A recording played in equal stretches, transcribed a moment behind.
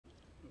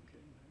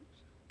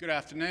Good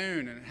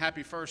afternoon and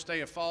happy first day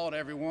of fall to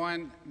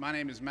everyone. My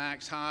name is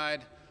Max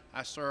Hyde.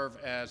 I serve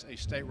as a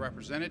state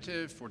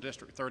representative for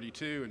District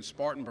 32 in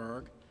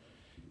Spartanburg.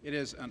 It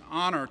is an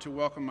honor to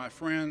welcome my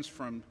friends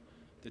from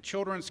the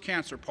Children's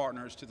Cancer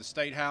Partners to the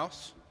State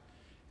House,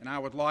 and I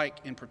would like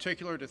in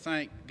particular to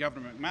thank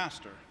Governor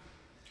McMaster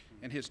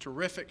and his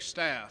terrific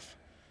staff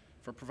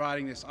for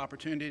providing this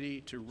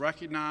opportunity to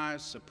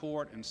recognize,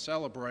 support, and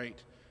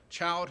celebrate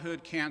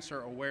Childhood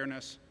Cancer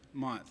Awareness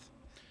Month.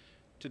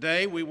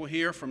 Today, we will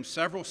hear from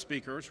several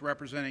speakers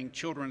representing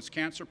Children's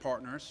Cancer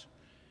Partners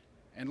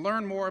and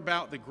learn more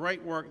about the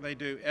great work they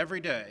do every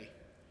day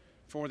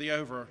for the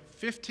over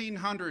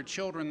 1,500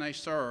 children they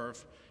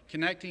serve,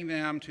 connecting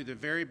them to the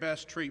very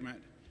best treatment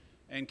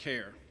and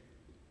care.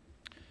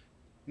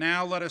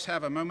 Now, let us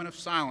have a moment of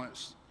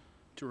silence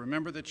to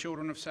remember the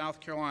children of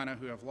South Carolina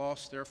who have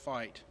lost their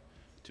fight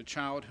to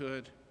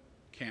childhood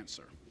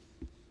cancer.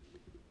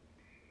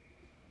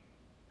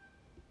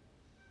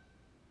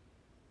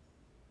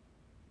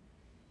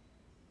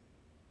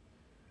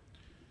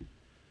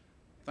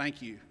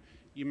 Thank you.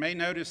 You may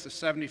notice the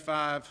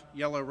 75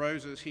 yellow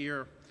roses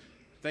here.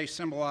 They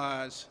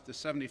symbolize the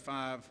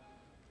 75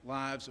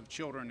 lives of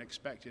children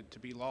expected to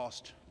be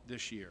lost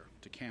this year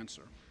to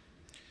cancer.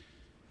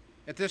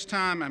 At this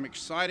time, I'm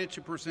excited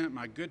to present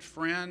my good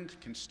friend,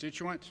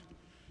 constituent,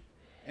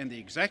 and the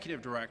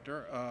executive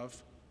director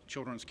of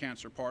Children's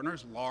Cancer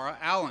Partners, Laura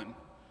Allen.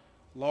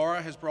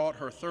 Laura has brought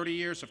her 30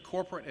 years of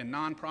corporate and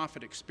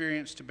nonprofit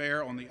experience to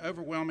bear on the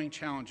overwhelming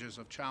challenges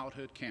of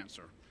childhood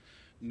cancer.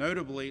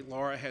 Notably,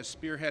 Laura has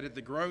spearheaded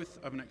the growth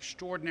of an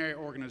extraordinary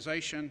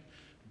organization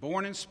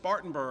born in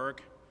Spartanburg,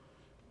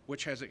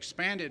 which has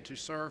expanded to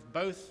serve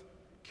both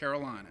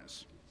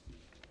Carolinas.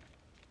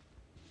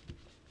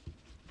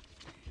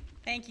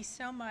 Thank you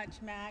so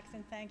much, Max,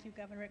 and thank you,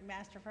 Governor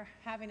McMaster, for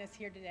having us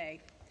here today.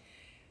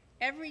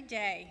 Every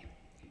day,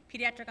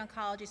 pediatric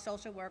oncology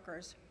social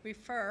workers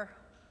refer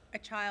a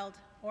child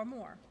or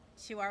more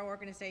to our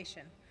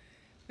organization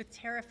with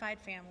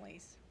terrified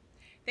families.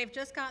 They've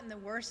just gotten the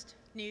worst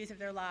news of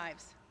their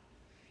lives.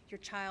 Your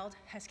child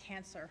has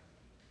cancer.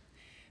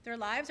 Their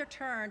lives are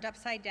turned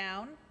upside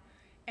down,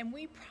 and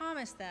we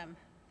promise them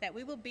that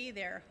we will be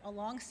there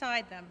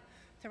alongside them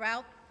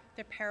throughout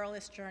their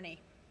perilous journey.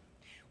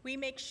 We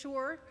make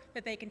sure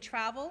that they can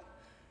travel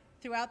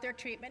throughout their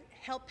treatment,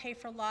 help pay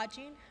for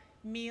lodging,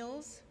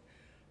 meals,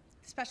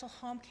 special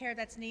home care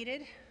that's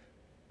needed,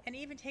 and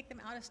even take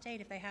them out of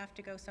state if they have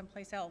to go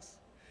someplace else.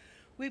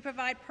 We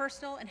provide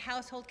personal and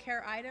household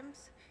care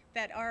items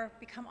that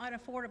become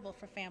unaffordable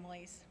for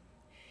families.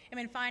 And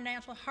when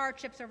financial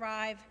hardships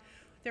arrive,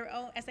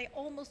 as they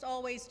almost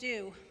always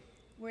do,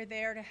 we're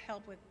there to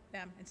help with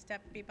them and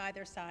be by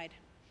their side.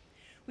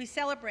 We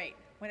celebrate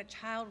when a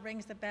child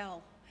rings the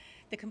bell,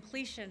 the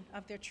completion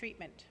of their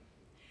treatment.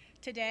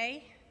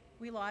 Today,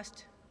 we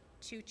lost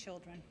 2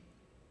 children.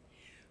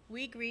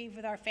 We grieve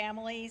with our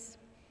families,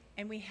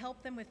 and we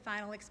help them with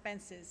final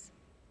expenses.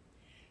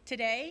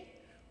 Today,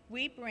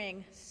 we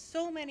bring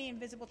so many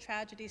invisible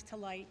tragedies to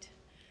light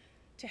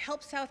to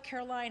help South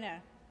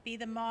Carolina be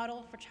the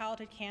model for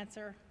childhood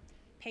cancer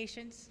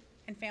patients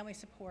and family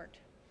support.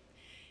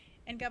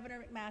 And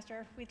Governor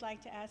McMaster, we'd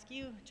like to ask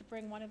you to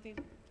bring one of the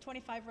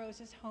 25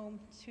 roses home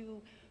to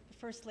the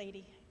First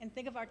Lady, and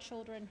think of our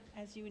children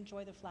as you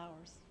enjoy the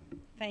flowers.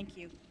 Thank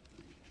you.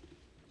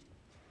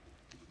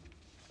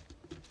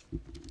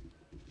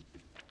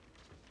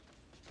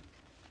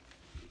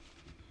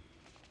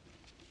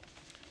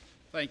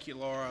 Thank you,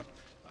 Laura.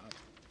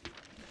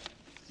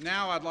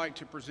 Now I'd like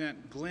to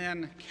present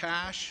Glenn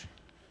Cash,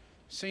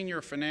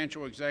 Senior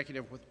Financial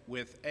Executive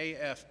with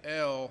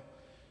AFL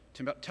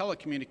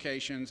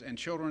Telecommunications and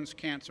Children's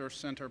Cancer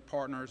Center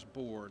Partners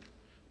Board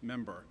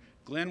member.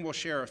 Glenn will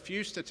share a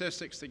few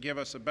statistics that give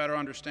us a better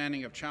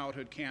understanding of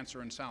childhood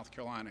cancer in South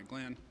Carolina.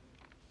 Glenn.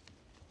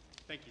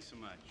 Thank you so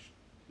much,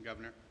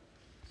 Governor.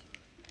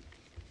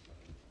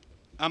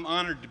 I'm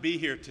honored to be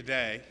here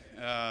today,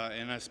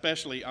 and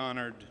especially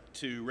honored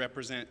to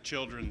represent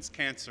Children's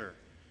Cancer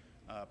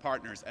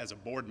Partners as a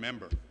board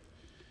member.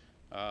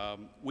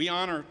 We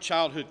honor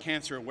Childhood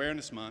Cancer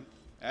Awareness Month.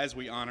 As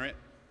we honor it,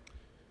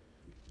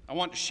 I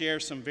want to share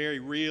some very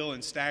real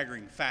and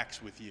staggering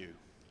facts with you,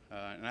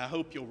 and I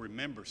hope you'll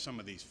remember some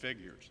of these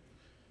figures.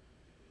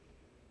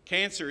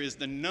 Cancer is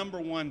the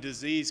 #1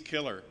 disease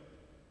killer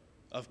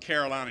of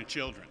Carolina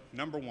children,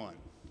 #1.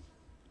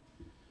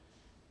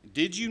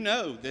 Did you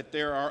know that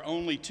there are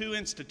only 2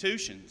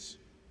 institutions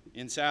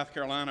in South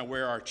Carolina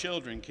where our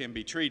children can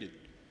be treated?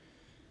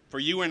 For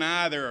you and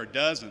I, there are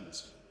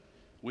dozens.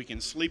 We can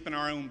sleep in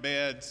our own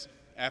beds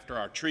after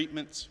our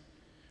treatments.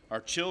 Our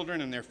children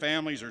and their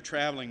families are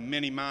traveling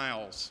many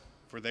miles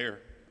for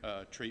their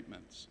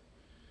treatments.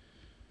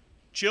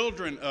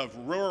 Children of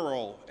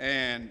rural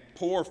and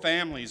poor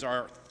families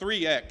are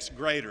 3x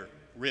greater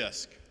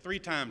risk, 3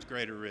 times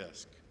greater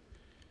risk.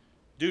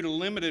 Due to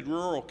limited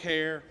rural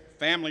care,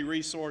 family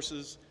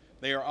resources,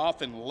 they are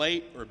often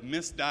late or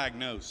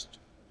misdiagnosed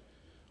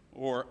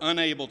or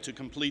unable to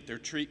complete their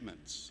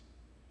treatments.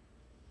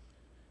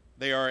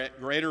 They are at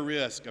greater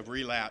risk of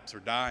relapse or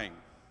dying.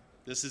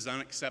 This is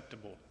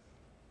unacceptable.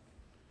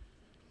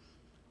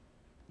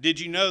 Did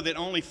you know that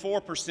only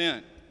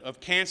 4% of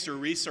cancer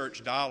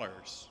research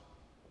dollars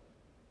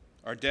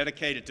are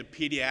dedicated to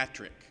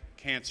pediatric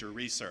cancer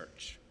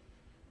research?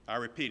 I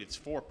repeat, it's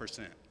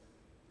 4%.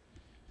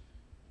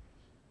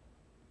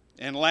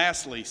 And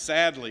lastly,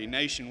 sadly,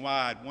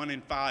 nationwide, 1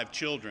 in 5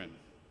 children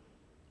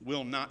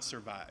will not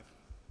survive.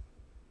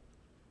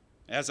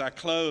 As I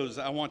close,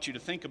 I want you to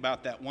think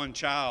about that one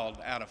child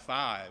out of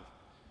 5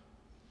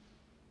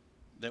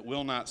 that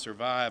will not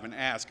survive and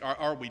ask,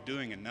 are we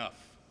doing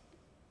enough?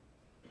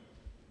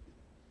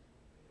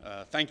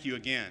 Thank you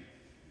again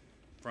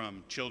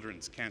from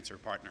Children's Cancer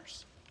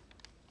Partners.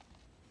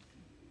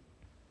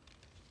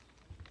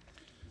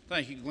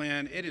 Thank you,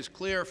 Glenn. It is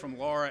clear from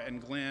Laura and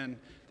Glenn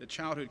that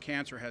childhood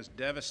cancer has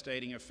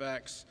devastating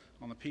effects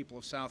on the people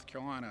of South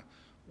Carolina.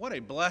 What a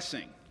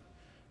blessing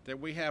that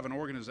we have an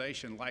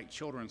organization like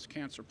Children's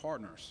Cancer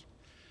Partners.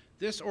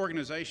 This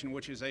organization,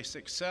 which is a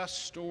success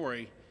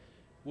story,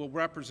 will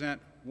represent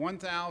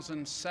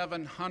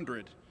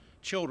 1,700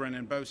 children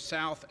in both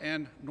South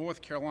and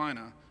North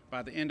Carolina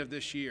by the end of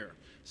this year.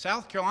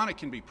 South Carolina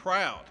can be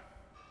proud.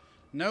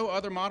 No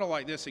other model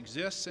like this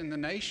exists in the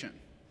nation.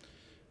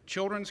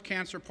 Children's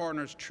Cancer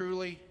Partners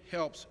truly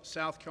helps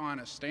South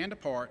Carolina stand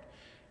apart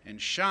and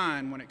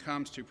shine when it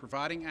comes to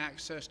providing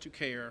access to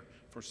care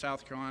for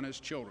South Carolina's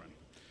children.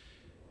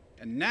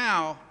 And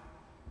now,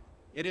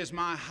 it is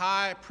my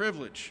high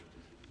privilege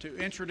to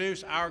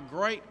introduce our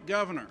great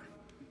governor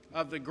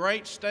of the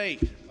great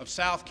state of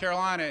South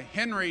Carolina,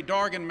 Henry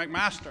Dargan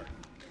McMaster.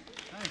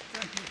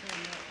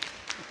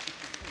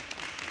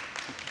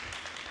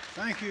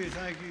 Thank you.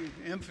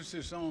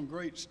 Emphasis on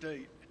great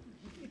state.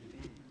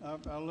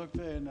 I look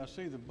there and I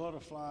see the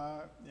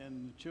butterfly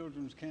and the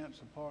Children's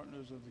Cancer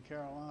Partners of the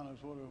Carolinas.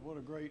 What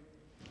a great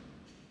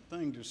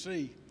thing to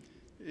see.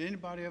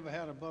 Anybody ever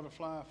had a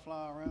butterfly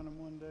fly around them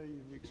one day?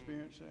 You've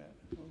experienced that?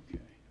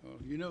 Okay. Well,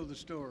 you know the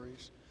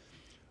stories.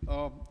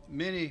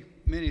 Many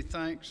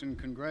thanks and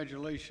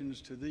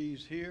congratulations to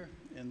these here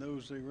and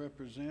those they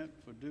represent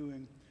for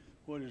doing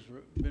what has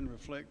been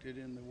reflected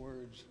in the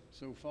words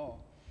so far.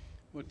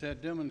 What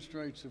that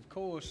demonstrates, of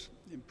course,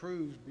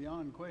 improves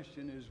beyond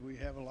question, is we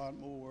have a lot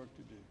more work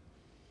to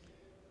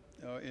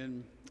do.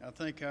 And I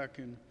think I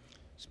can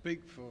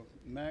speak for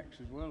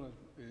Max as well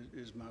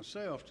as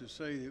myself to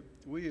say that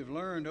we have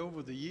learned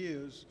over the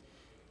years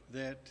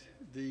that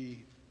the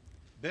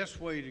best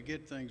way to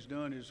get things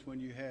done is when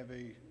you have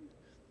a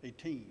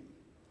team.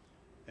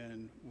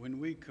 And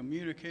when we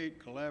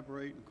communicate,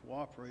 collaborate, and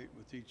cooperate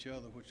with each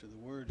other, which are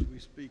the words we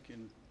speak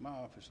in my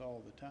office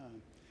all the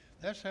time,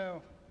 that's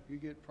how you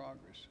get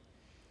progress.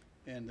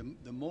 And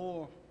the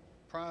more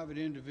private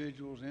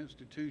individuals,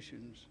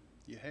 institutions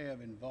you have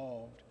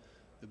involved,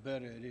 the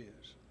better it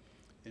is.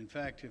 In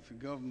fact, if the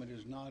government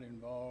is not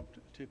involved,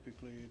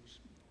 typically it's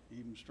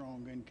even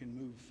stronger and can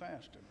move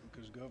faster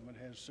because government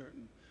has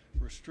certain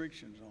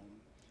restrictions on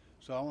them.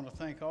 So I want to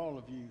thank all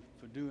of you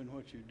for doing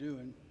what you're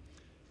doing.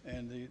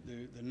 And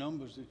the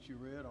numbers that you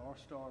read are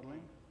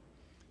startling.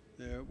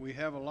 We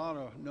have a lot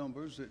of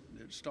numbers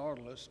that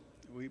startle us.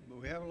 We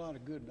have a lot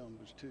of good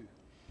numbers too.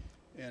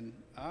 And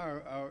I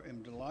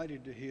am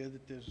delighted to hear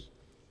that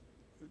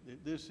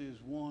this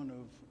is one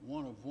of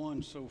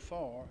one so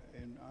far,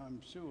 and I'm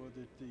sure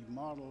that the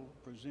model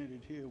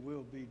presented here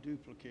will be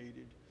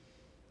duplicated,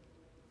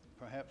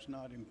 perhaps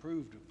not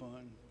improved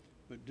upon,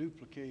 but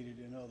duplicated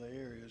in other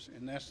areas,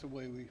 and that's the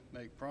way we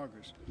make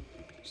progress.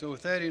 So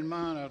with that in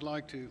mind, I'd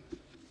like to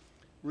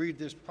read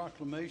this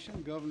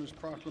proclamation, Governor's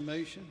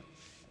Proclamation.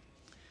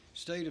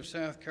 State of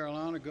South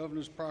Carolina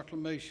Governor's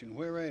Proclamation.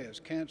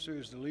 Whereas cancer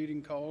is the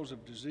leading cause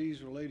of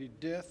disease-related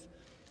death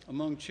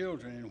among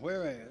children, and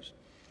whereas,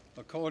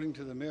 according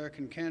to the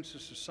American Cancer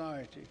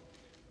Society,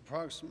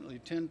 approximately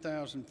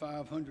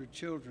 10,500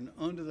 children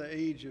under the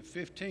age of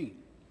 15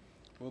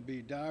 will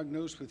be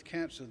diagnosed with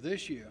cancer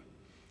this year,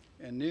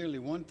 and nearly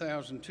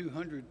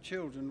 1,200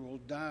 children will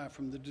die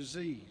from the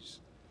disease.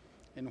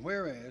 And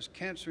whereas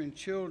cancer in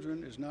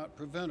children is not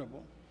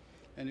preventable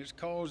and its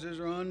causes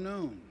are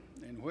unknown,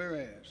 and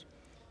whereas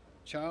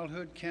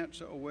Childhood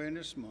Cancer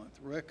Awareness Month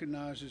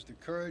recognizes the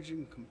courage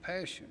and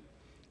compassion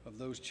of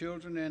those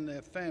children and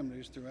their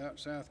families throughout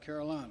South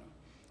Carolina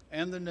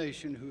and the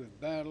nation who have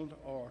battled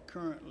or are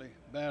currently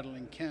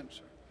battling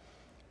cancer.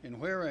 And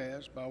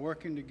whereas, by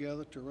working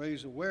together to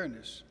raise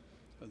awareness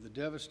of the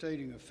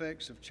devastating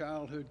effects of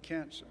childhood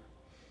cancer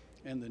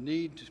and the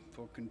need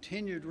for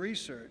continued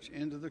research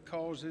into the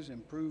causes,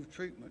 improved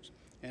treatments,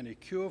 and a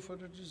cure for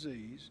the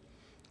disease,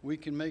 we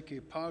can make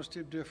a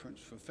positive difference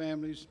for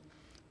families,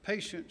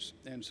 patients,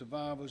 and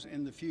survivors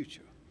in the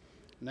future.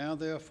 Now,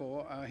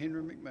 therefore, I,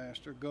 Henry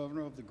McMaster,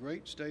 Governor of the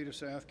great state of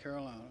South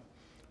Carolina,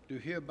 do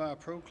hereby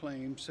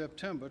proclaim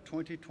September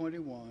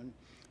 2021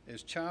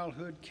 as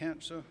Childhood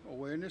Cancer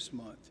Awareness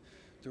Month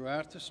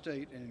throughout the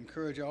state and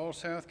encourage all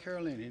South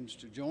Carolinians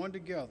to join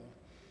together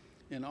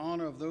in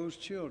honor of those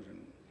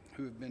children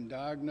who have been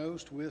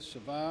diagnosed with,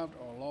 survived,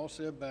 or lost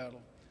their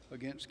battle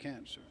against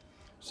cancer.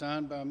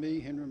 Signed by me,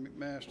 Henry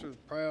McMaster, the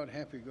proud,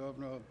 happy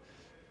Governor of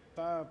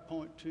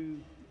 5.2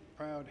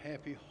 proud,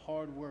 happy,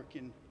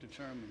 hard-working,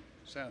 determined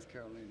South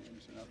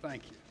Carolinians, and I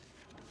thank you.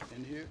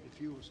 And here,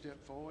 if you will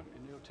step forward,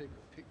 and they'll take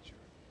a picture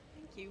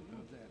Thank you.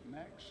 of that.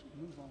 Max,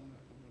 move on up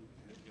a little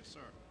bit. Yes, sir.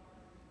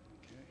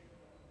 Okay.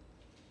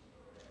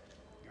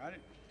 Got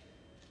it?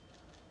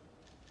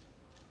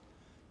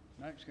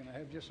 Max, can I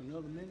have just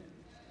another minute?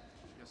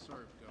 Yes,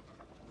 sir,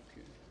 Governor.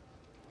 Okay.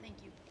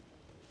 Thank you.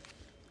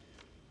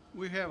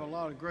 We have a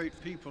lot of great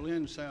people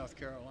in South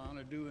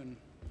Carolina doing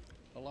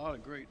a lot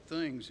of great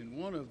things, and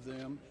one of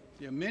them,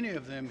 there are many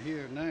of them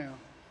here now,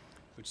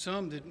 but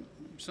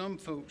some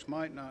folks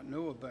might not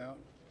know about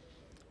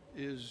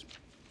is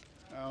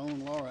our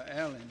own Laura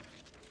Allen.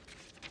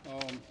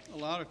 A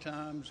lot of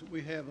times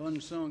we have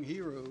unsung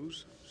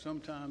heroes.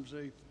 Sometimes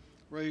they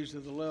raise to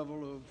the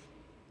level of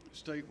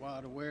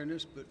statewide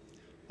awareness, but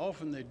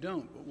often they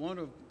don't. But one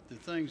of the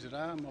things that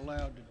I'm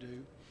allowed to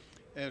do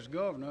as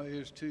governor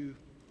is to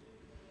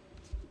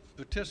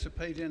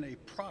participate in a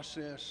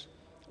process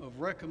of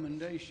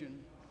recommendation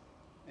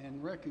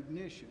and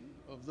recognition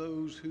of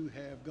those who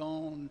have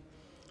gone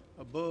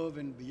above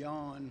and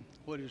beyond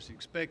what is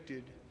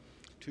expected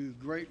to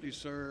greatly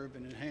serve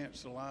and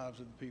enhance the lives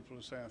of the people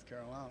of South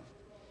Carolina.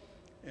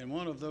 And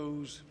one of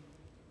those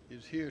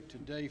is here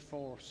today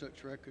for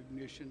such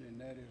recognition, and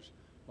that is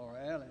Laura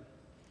Allen.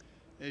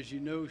 As you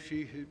know,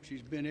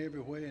 she's been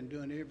everywhere and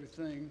done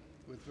everything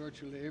with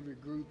virtually every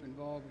group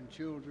involving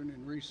children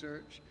and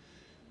research.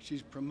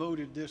 She's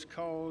promoted this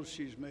cause.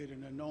 She's made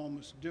an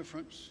enormous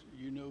difference.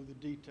 You know the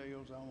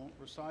details. I won't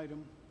recite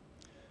them,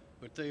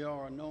 but they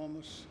are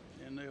enormous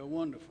and they are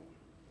wonderful.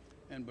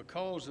 And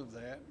because of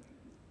that,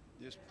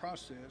 this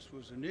process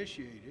was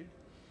initiated,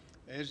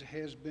 as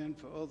has been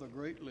for other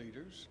great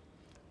leaders,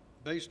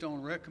 based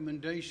on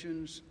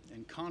recommendations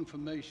and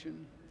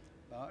confirmation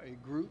by a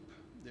group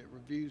that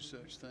reviews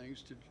such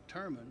things to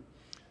determine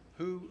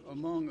who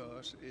among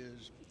us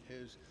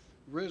has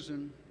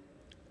risen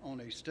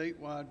on a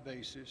statewide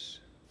basis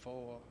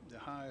for the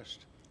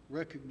highest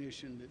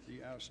recognition that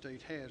our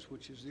state has,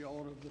 which is the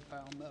Order of the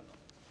Palmetto.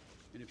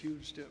 And if you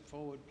would step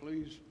forward,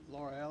 please,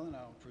 Laura Allen,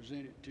 I'll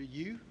present it to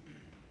you.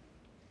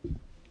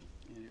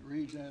 And it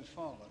reads as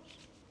follows.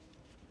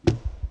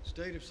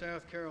 State of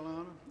South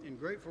Carolina, in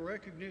grateful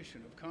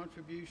recognition of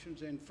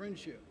contributions and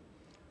friendship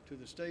to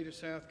the state of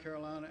South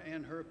Carolina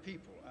and her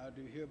people, I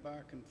do hereby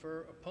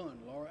confer upon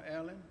Laura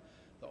Allen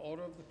the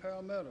Order of the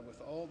Palmetto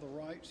with all the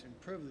rights and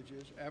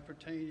privileges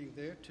appertaining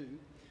thereto,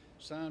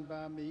 signed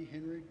by me,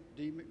 Henry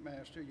D.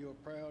 McMaster, your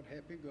proud,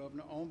 happy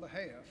governor, on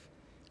behalf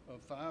of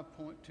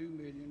 5.2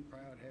 million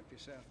proud, happy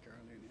South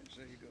Carolinians.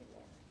 There you go,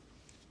 Laura.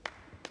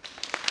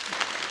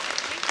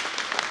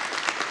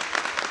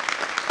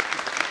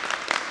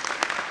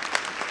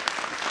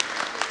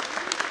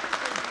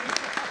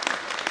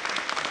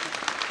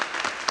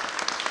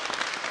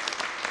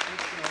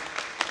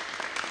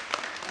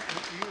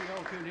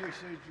 He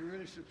said, you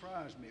really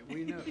surprised me.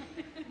 We know.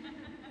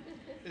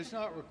 It's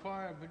not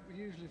required, but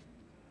usually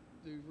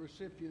the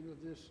recipient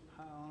of this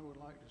high honor would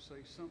like to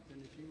say something.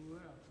 If you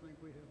would, I think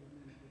we have a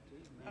minute or two.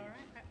 All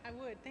right, I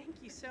would.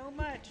 Thank you so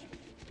much.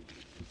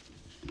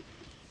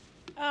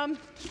 I'm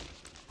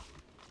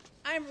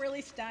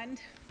really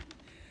stunned.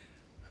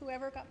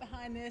 Whoever got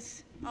behind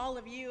this, all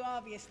of you,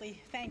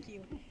 obviously, thank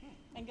you.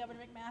 And Governor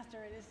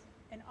McMaster, it is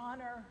an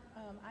honor.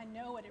 I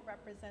know what it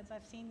represents.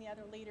 I've seen the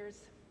other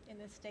leaders in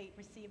this state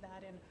receive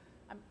that, and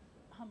I'm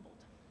humbled.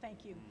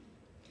 Thank you.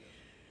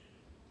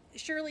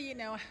 Surely, you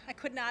know, I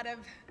could not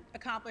have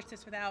accomplished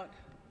this without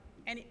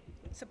any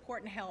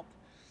support and help.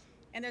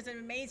 And there's an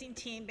amazing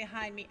team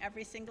behind me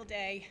every single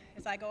day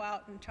as I go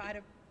out and try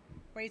to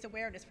raise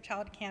awareness for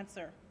child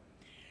cancer.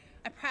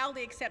 I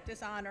proudly accept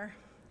this honor,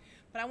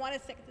 but I want to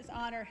accept this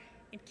honor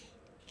in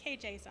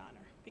KJ's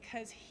honor,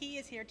 because he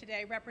is here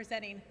today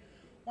representing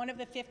one of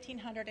the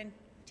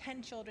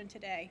 1,510 children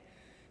today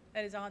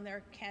that is on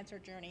their cancer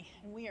journey.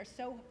 And we are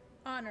so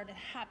honored and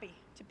happy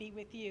to be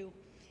with you.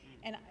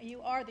 And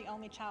you are the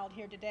only child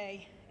here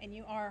today, and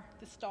you are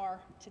the star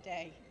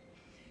today.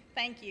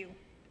 Thank you.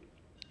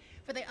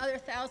 For the other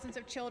thousands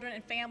of children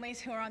and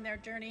families who are on their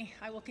journey,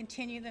 I will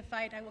continue the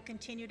fight. I will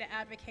continue to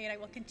advocate. I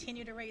will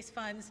continue to raise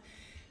funds,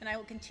 and I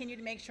will continue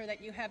to make sure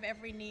that you have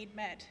every need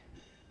met,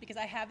 because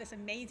I have this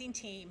amazing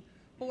team,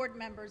 board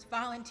members,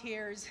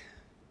 volunteers,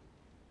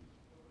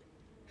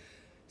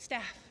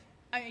 staff.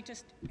 I mean,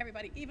 just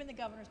everybody, even the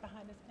governor's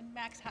behind us, and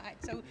Max Hyde.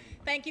 So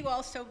thank you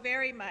all so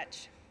very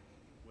much.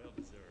 Well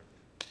deserved.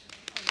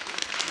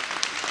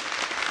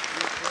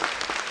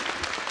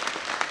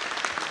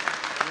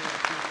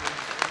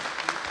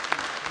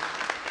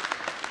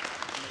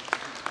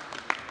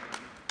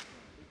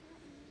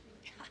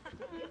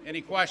 Any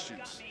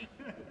questions?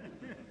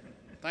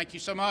 Thank you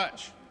so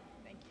much.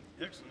 Thank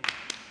you. Excellent.